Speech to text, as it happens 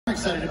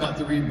Excited about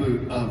the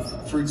reboot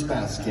of Fruits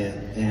Basket,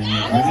 and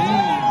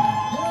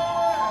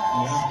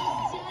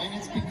and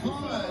it's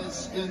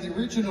because in the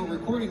original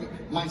recording,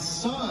 my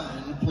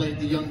son played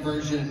the young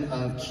version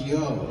of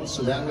Kyo,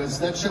 so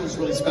that show was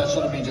really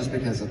special to me just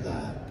because of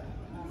that.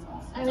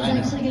 I was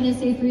actually going to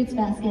say Fruits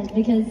Basket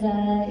because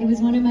it was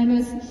one of my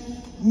most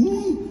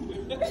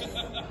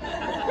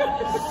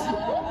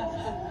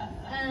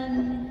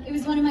it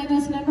was one of my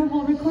most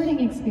memorable recording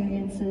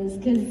experiences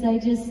because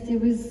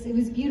it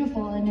was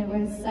beautiful, and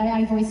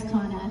I voiced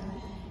Kana,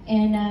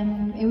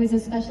 and it was a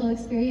special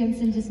experience,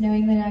 and just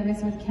knowing that I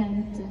was with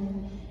Kent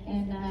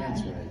and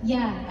that's right.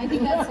 Yeah, I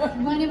think that's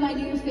one of my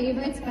new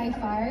favorites by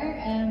far.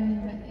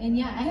 And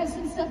yeah, I have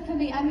some stuff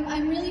coming.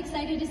 I'm really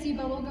excited to see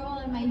Bubble Girl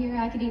and My Hero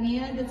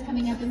Academia that's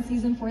coming up in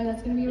season 4.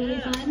 That's going to be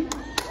really fun.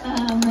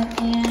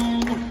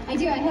 And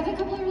I have a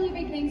couple of really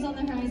big things on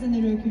the horizon that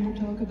I can't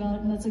talk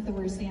about, and that's like the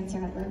worst answer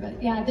ever.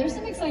 But yeah, there's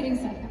some exciting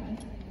stuff coming.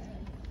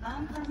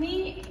 For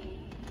me,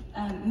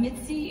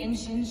 Mitzi and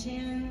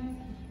Shin-Chan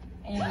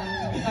and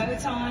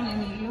Botan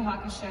and Yu Yu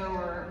Hakusho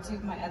were two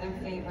of my other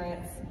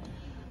favorites.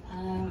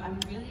 I'm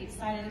really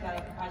excited about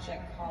a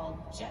project called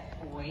Jet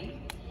Boy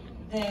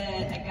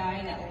that a guy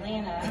in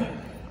Atlanta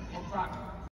had brought